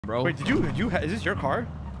bro. Wait, did you is this your car?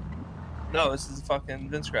 No, this is fucking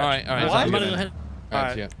Vince scratch. All right. What? I'm gonna go ahead. All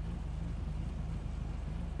right. Yeah. Can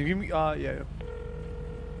you give me yeah. Yeah,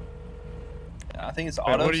 I think it's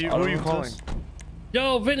Wait, autos. who are you calling?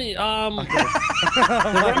 Yo, Vinny, did Ramee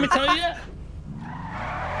tell you yet?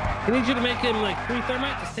 I need you to make him like 3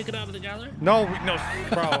 thermite. Just take it out of the gallery. No,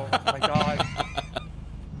 bro. Oh my god.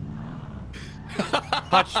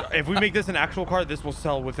 Hutch, if we make this an actual car, this will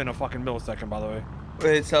sell within a fucking millisecond, by the way.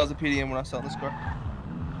 Wait, it sells a PDM when I sell this car.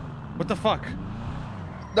 What the fuck?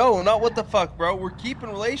 No, not what the fuck, bro. We're keeping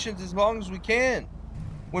relations as long as we can.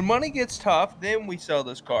 When money gets tough, then we sell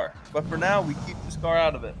this car. But for now, we keep this car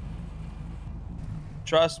out of it.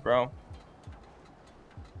 Trust, bro.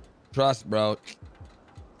 Trust, bro.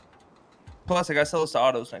 Plus, I gotta sell this to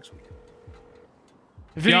autos next week.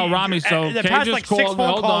 Yo, Ramee, so the Kay past just like 6 called. phone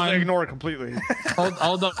Hold calls, on. I ignore it completely.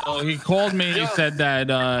 Hold on. Oh, he called me. He said that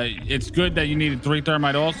it's good that you needed 3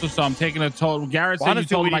 thermite also. So I'm taking a total. Garrett said you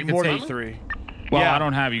told him I could more take than 3. Well, Yeah. I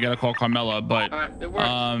don't have. You got to call Carmela. But It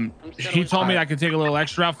works. he told me I could take a little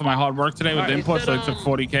extra out for my hard work today with the input, so he took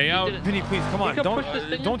 40K out. Vinny, please come on.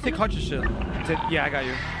 Don't take Hutch's shit. Yeah, I got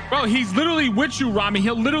you. Bro, he's literally with you, Ramee.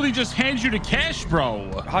 He'll literally just hand you the cash,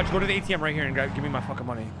 bro. Hutch, go to the ATM right here and give me my fucking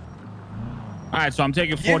money. All right, so I'm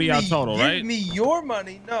taking 40 out total, right? Give me your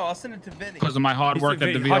money. No, I'll send it to Vinny. Because of my hard work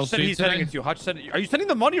at the Hutch said VLC he's sending today. it to you. Hutch said, are you sending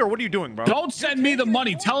the money or what are you doing, bro? Don't send me the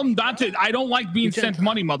money. Tell him not to. I don't like being sent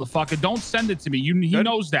money, motherfucker. Don't send it to me. He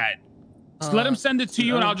knows that. Just let him send it to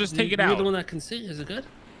you and I'll just take it out. You're the one that can see. Is it good?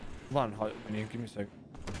 Hold on, Vinny, give me a sec.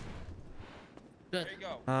 Good. There you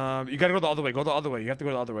go. You gotta go the other way. Go the other way. You have to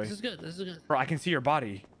go the other way. This is good. This is good. Bro, I can see your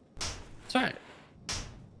body. It's all right.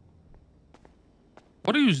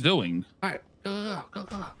 What are you doing? All right. Go.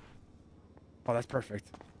 Oh, that's perfect.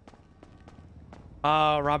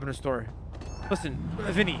 Robbing a store. Listen,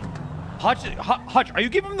 Vinny. Hutch, are you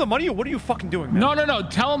giving him the money or what are you fucking doing, man? No.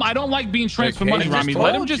 Tell him I don't like being transferred money, I just Ramee.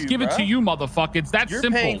 Let him told just you, give it bro. to you, motherfucker. It's that You're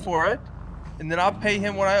simple. paying for it, and then I'll pay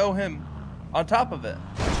him what I owe him on top of it.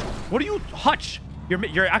 What are you, Hutch?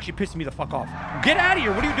 You're actually pissing me the fuck off. Get out of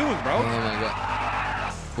here. What are you doing, bro? Oh my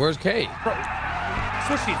god. Where's Kay? Bro,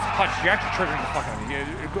 switch seats. Hutch, you're actually triggering the fuck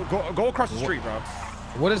out of me. Go across the street, bro.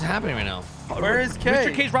 What is happening right now? Where is Kay?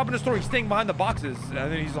 Mr. K's robbing the store. He's staying behind the boxes, and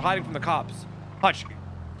then he's hiding from the cops. Hutch,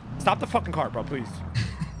 stop the fucking car, bro, please.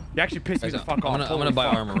 You actually pissed me the fuck off. I'm gonna buy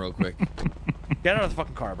armor real quick. Get out of the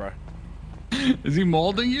fucking car, bro. Is he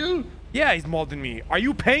molding you? Yeah, he's molding me. Are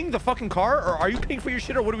you paying the fucking car, or are you paying for your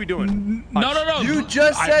shit, or what are we doing? No. You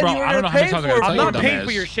just said you were gonna pay for it. I'm not paying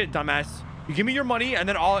for your shit, dumbass. You give me your money, and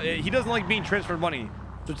then he doesn't like being transferred money.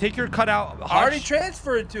 So take your cut out. Hutch. I already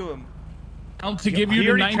transferred it to him. To give you the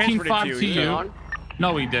already transferred it 19.5 to you.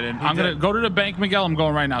 No, he didn't. I'm gonna go to the bank, Miguel. I'm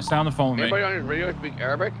going right now. Stay on the phone with me. Anybody on his radio speak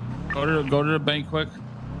Arabic? Go to the bank quick.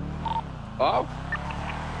 Oh.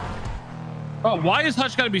 Bro, why is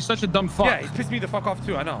Hutch gotta be such a dumb fuck? Yeah, he's pissed me the fuck off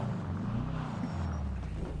too. I know.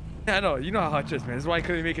 Yeah, I know. You know how Hutch is, man. This is why I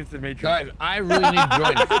couldn't make it to the Matrix. Guys, I really need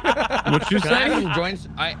joints. What you Can I have say? some joints?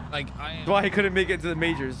 That's why I couldn't make it to the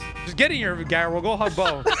majors. Just get in here, Garrett. We'll go hug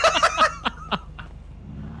Bo.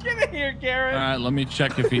 Get in here, Garrett. All right, let me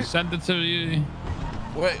check if he sent it to you.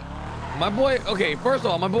 Wait, my boy. Okay, first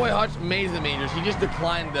of all, my boy Hutch made the majors. He just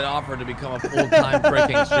declined that offer to become a full-time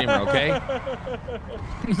freaking streamer. Okay.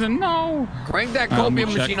 He said no. Crank that Let me copium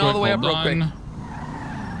check machine all the way up hold real quick. on.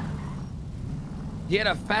 He had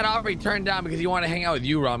a fat offer he turned down because he wanted to hang out with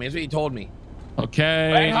you, Ramee. That's what he told me.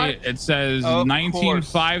 Okay, it says Of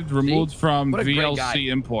 19.5 removed from What a great guy. VLC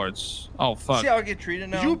imports. Oh fuck. See how I get treated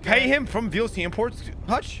now? Did you pay him from VLC Imports,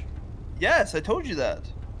 Hutch? Yes, I told you that.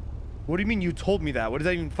 What do you mean you told me that? What does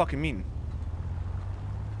that even fucking mean?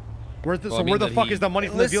 Where the that fuck he- is the money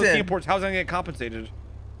from the VLC Listen. Imports? How's that gonna get compensated?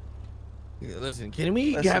 Listen, can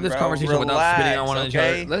we Listen, have this bro, conversation without spitting on one relax, another?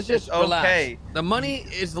 okay? Let's just It's relax. okay. The money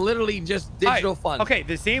is literally just digital funds. Okay,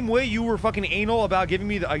 the same way you were fucking anal about giving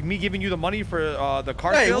me me giving you the money for the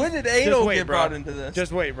car Hey, sales. when did Just anal wait, get bro. brought into this?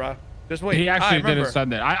 Just wait, bro. Just wait. He actually I remember. didn't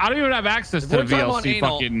send it. I don't even have access to If the we're talking about VLC anal,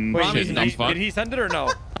 fucking Wait, Ramee's shit. an Dumb idiot. fuck. did he send it or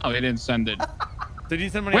no? Oh, he didn't send it. Did he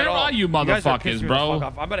send money Where at all? are you guys are motherfuckers, pissing me the bro? fuck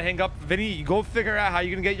off. I'm gonna hang up. Vinny, you go figure out how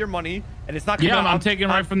you're gonna get your money, and it's not coming Yeah, out. I'm taking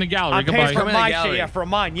right from the gallery. I'm paying Goodbye. for Come in the my gallery. shit. Yeah, for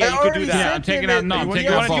mine. Yeah, I you could do already that. Yeah, I'm sent taking him out- it. no, I'm When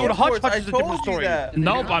taking you out wanna both. do it, Hutch, Hutch, Hutch I is a different told you story. that.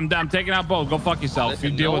 Nope, I'm taking out both. Go fuck yourself.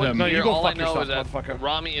 Listen, you deal with him. No, you Here, go all fuck I know yourself, is that motherfucker.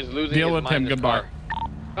 Ramee is losing Deal his with mind him. in this Goodbye. car.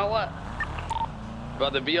 About what?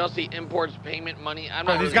 About the VLC imports payment money. I'm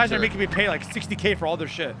Bro, not these really guys sure. are making me pay like 60K for all their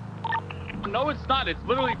shit. No, it's not. It's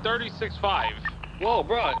literally 36.5. Whoa,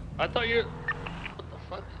 bro. I thought you. What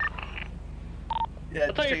the fuck? Yeah,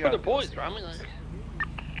 I thought you were for the boys, Ramee. Like...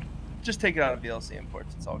 Just take it out of VLC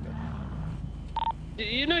imports. It's all good.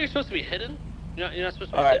 You know you're supposed to be hidden. You're not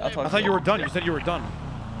supposed to be All right, hidden. I'll talk I thought you were done. You said you were done.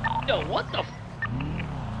 Yo, what the?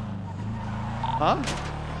 Huh?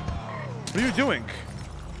 What are you doing?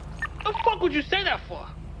 The fuck would you say that for?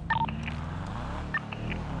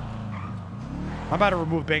 I'm about to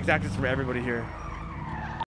remove bank's access from everybody here.